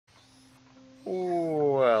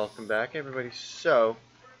Welcome back, everybody. So,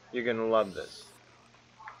 you're gonna love this.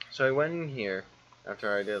 So I went in here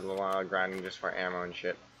after I did a little while of grinding just for ammo and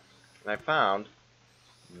shit, and I found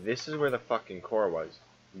this is where the fucking core was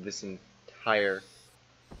this entire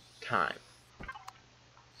time.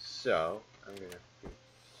 So I'm gonna do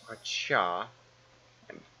a cha,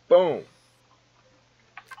 and boom,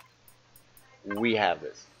 we have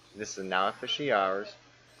this. This is now officially ours.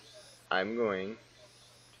 I'm going to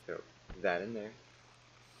throw that in there,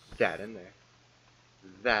 that in there,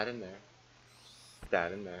 that in there,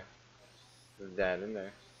 that in there, that in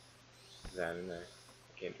there, that in there.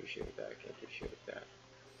 I can't do shit with that. I can't do shit with that.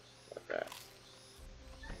 Like that.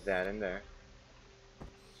 That in there.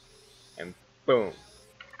 And boom.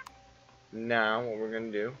 Now what we're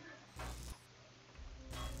gonna do.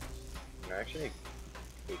 Actually,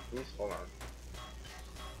 wait, please hold on.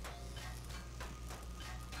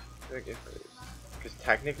 What do I get for these? Because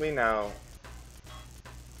technically now.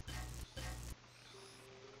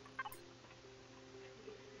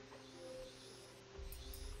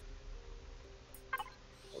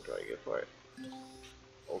 What do I get for it?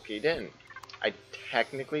 Okay, didn't. I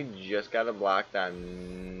technically just got a block that I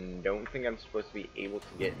don't think I'm supposed to be able to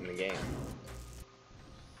get in the game.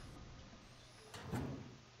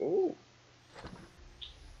 Ooh.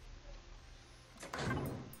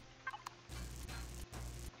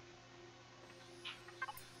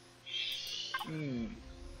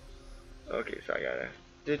 Okay, so I gotta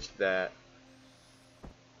ditch that.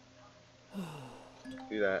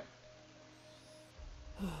 Do that.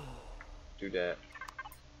 Do that.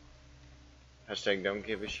 Hashtag don't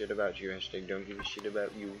give a shit about you. Hashtag don't give a shit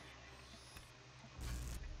about you.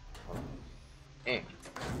 Do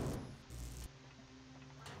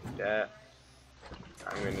that.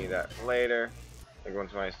 I'm gonna need that later. Like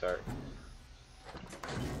once when I start.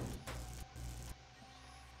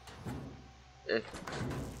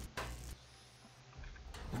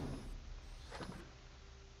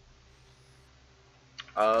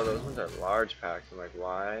 Oh, those ones are large packs. I'm like,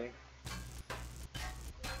 why?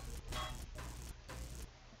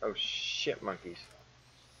 Oh shit, monkeys.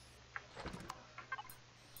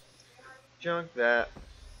 Junk that.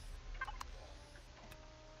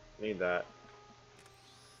 Need that.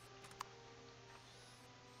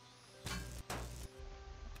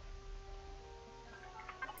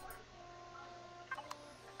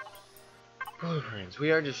 Blueprints.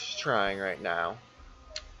 We are just trying right now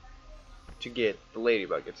to get the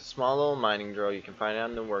ladybug. It's a small little mining drill. You can find it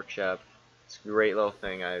on the workshop. It's a great little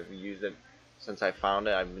thing. I've used it since I found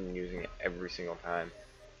it. I've been using it every single time.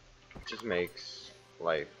 It just makes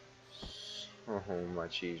life so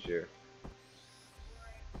much easier.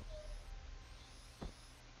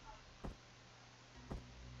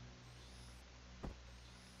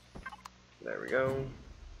 There we go.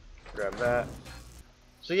 Grab that.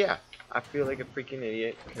 So yeah, I feel like a freaking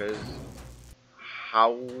idiot because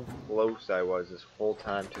how close I was this whole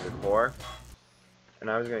time to the core, and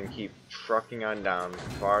I was going to keep trucking on down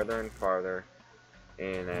farther and farther,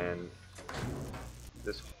 and then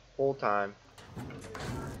this whole time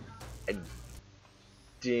I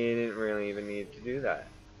didn't really even need to do that,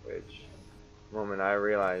 which the moment I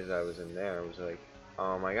realized I was in there, I was like,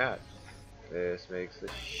 oh my god, this makes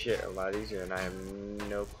this shit a lot easier, and I have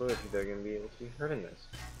no clue if they're going to be able to be hurt in this.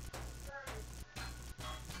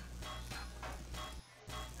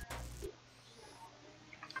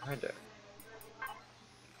 Right there.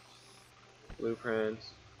 Blueprints,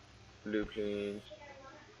 blueprints,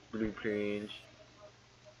 blueprints,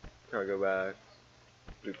 cargo box,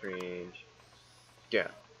 blueprints. Yeah.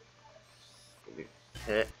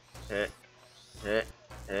 Heh, heh, heh,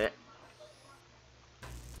 heh.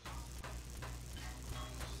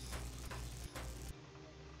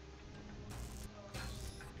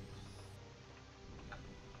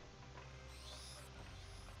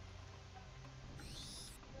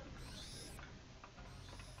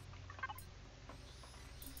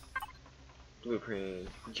 Blueprint,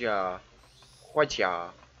 ja,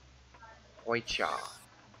 huacha, huacha.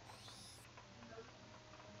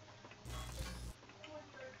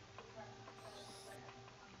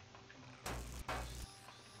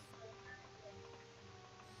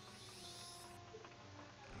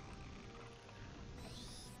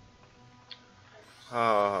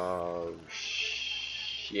 Oh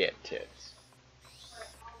shit tits.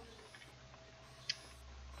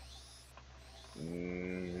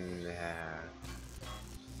 Nah.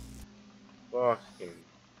 Fucking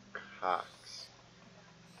cocks.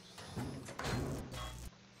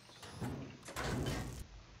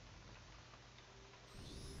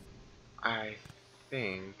 I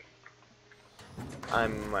think I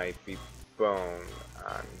might be boned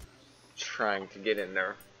on trying to get in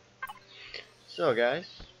there. So guys,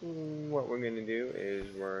 what we're gonna do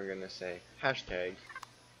is we're gonna say hashtag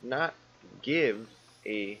not give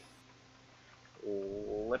a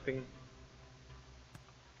flipping.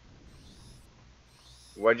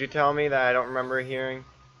 What'd you tell me that I don't remember hearing?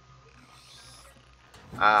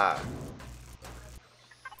 Ah.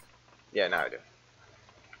 Yeah, now I do.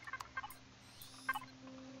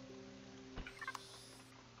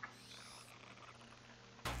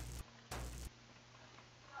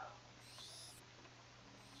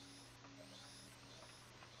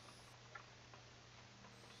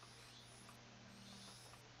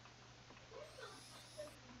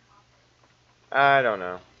 I don't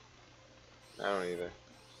know. I don't either.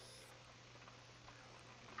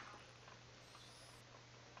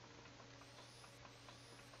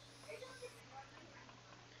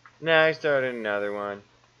 Now I started another one.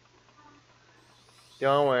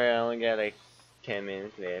 Don't worry, I only got like 10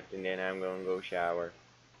 minutes left and then I'm gonna go shower.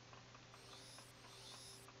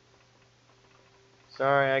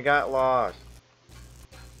 Sorry, I got lost.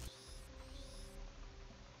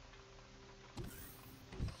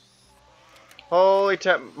 Holy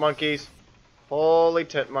tit monkeys. Holy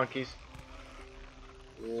tit monkeys.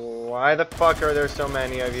 Why the fuck are there so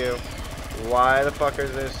many of you? Why the fuck are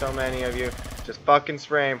there so many of you? Just fucking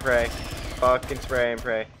spray and pray. Fucking spray and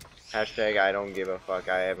pray. Hashtag I don't give a fuck.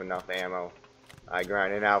 I have enough ammo. I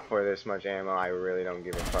grinded out for this much ammo. I really don't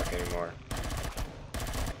give a fuck anymore.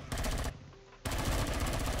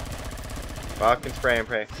 Fucking spray and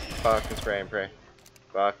pray. Fucking spray and pray.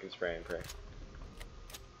 Fucking spray and pray.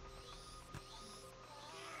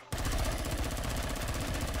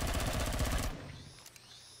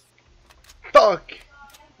 Fuck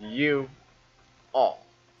you all.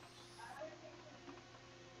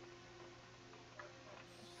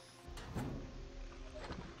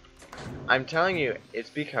 I'm telling you, it's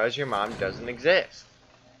because your mom doesn't exist.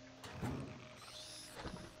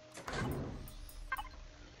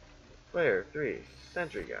 Player 3,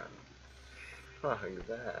 sentry gun. Fuck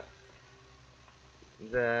that.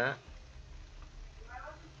 That.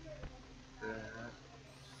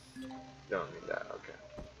 Don't need that, okay.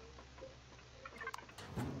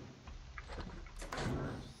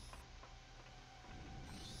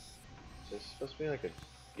 Is this supposed to be like a...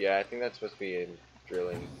 Yeah, I think that's supposed to be a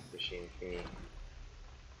drilling machine thingy.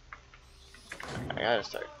 I gotta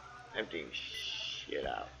start emptying shit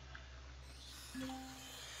out.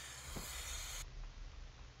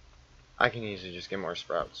 I can easily just get more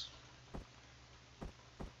sprouts.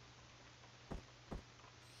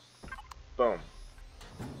 Boom.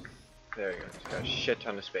 There you go. Just got a shit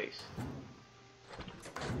ton of space.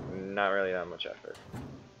 Not really that much effort.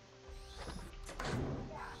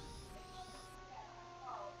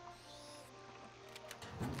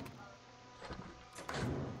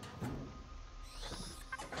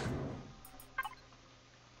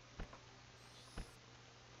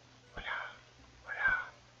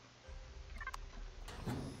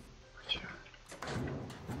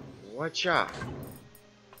 Watcha.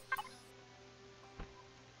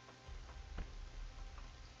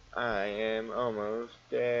 I am almost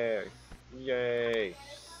there. Yay.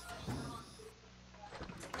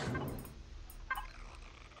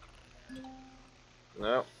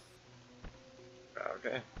 No.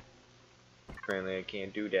 Okay. Apparently I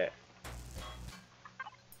can't do that.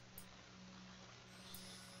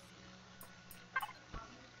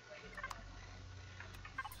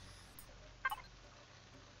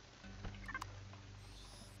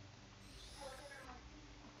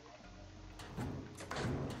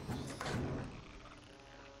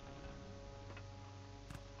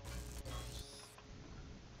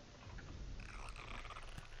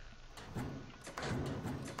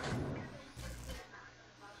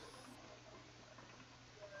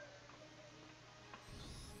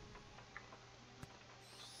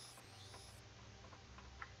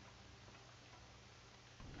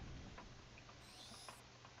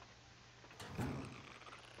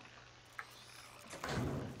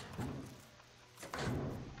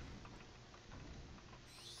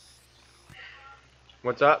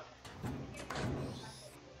 What's up?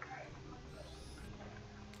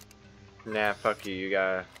 Nah, fuck you. You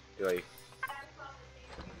gotta, like...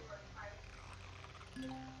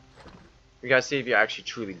 You gotta see if you're actually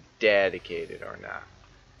truly dedicated or not.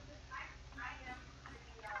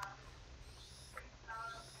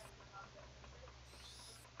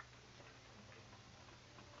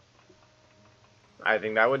 I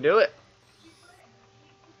think that would do it.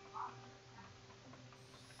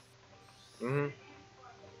 Mm-hmm.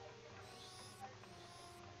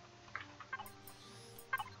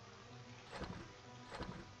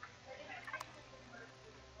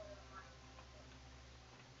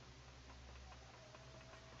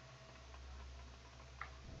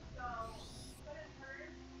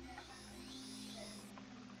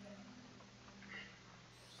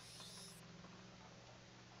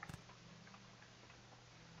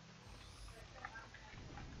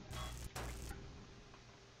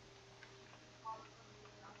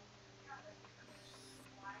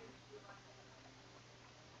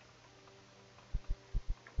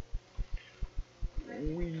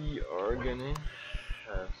 we are gonna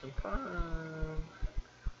have some fun.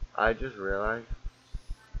 I just realized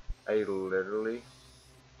I literally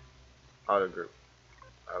auto group.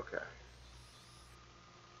 Okay.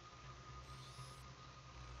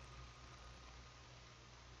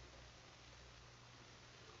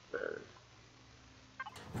 There.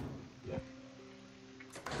 Yeah.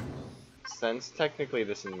 Since technically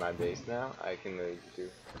this is my base now, I can really do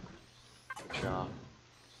chop,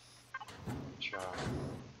 chop.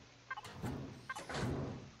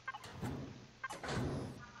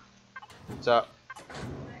 What's up?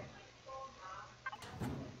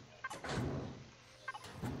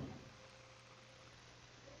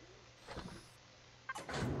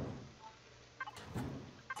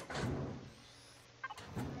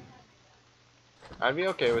 I'd be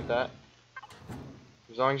okay with that.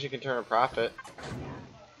 As long as you can turn a profit.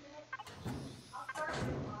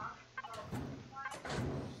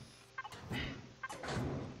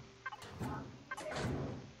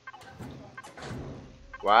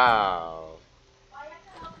 Wow.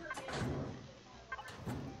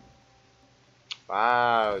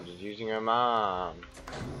 Wow, just using her mom.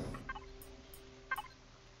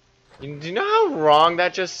 Do you know how wrong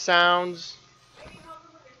that just sounds?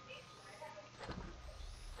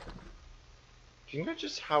 Do you know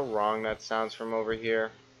just how wrong that sounds from over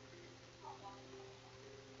here?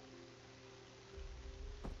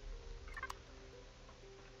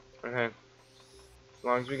 Okay. As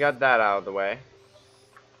long as we got that out of the way.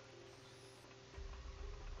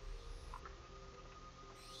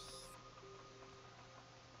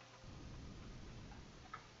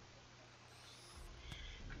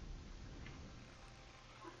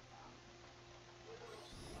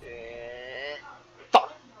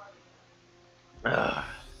 Fuck. Ugh.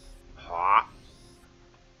 Hot.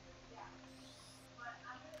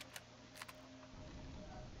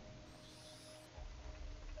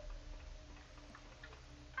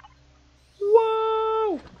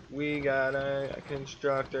 Whoa! We got a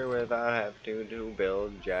constructor without having to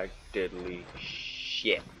build jack diddly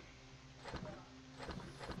shit.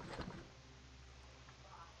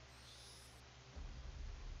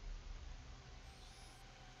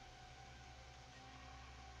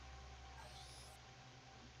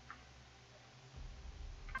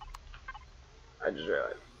 I just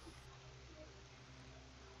realized.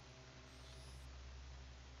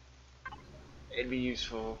 It'd be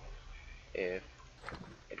useful if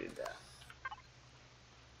I did that.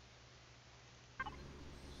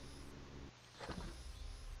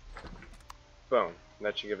 Boom.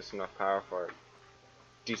 That should give us enough power for a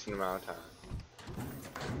decent amount of time.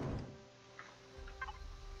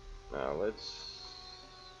 Now let's...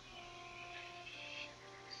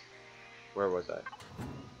 Where was I?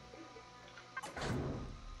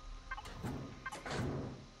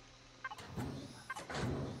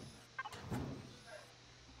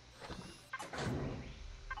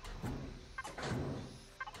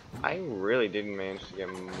 I really didn't manage to get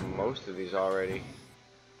most of these already.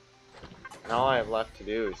 And all I have left to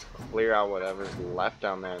do is clear out whatever's left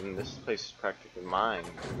down there, and this place is practically mine.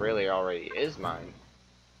 It really already is mine.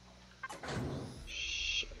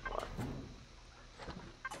 Shit, hold on.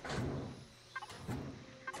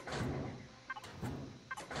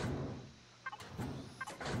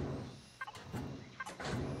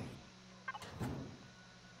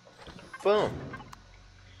 Boom.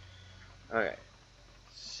 Okay.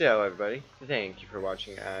 So everybody, thank you for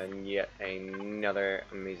watching on yet another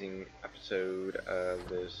amazing episode of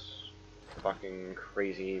this fucking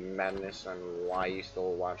crazy madness on why you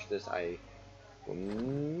still watch this. I will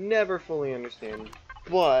never fully understand,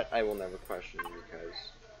 but I will never question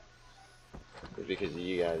because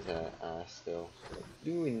you guys are still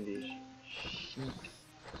doing this shit.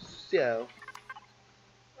 So,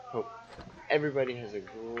 hope everybody has a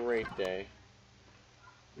great day.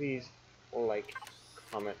 Please like,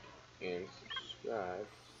 comment, and subscribe.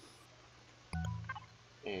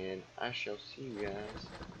 And I shall see you guys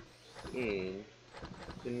in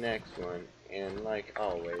the next one. And like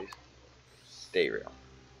always, stay real.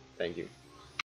 Thank you.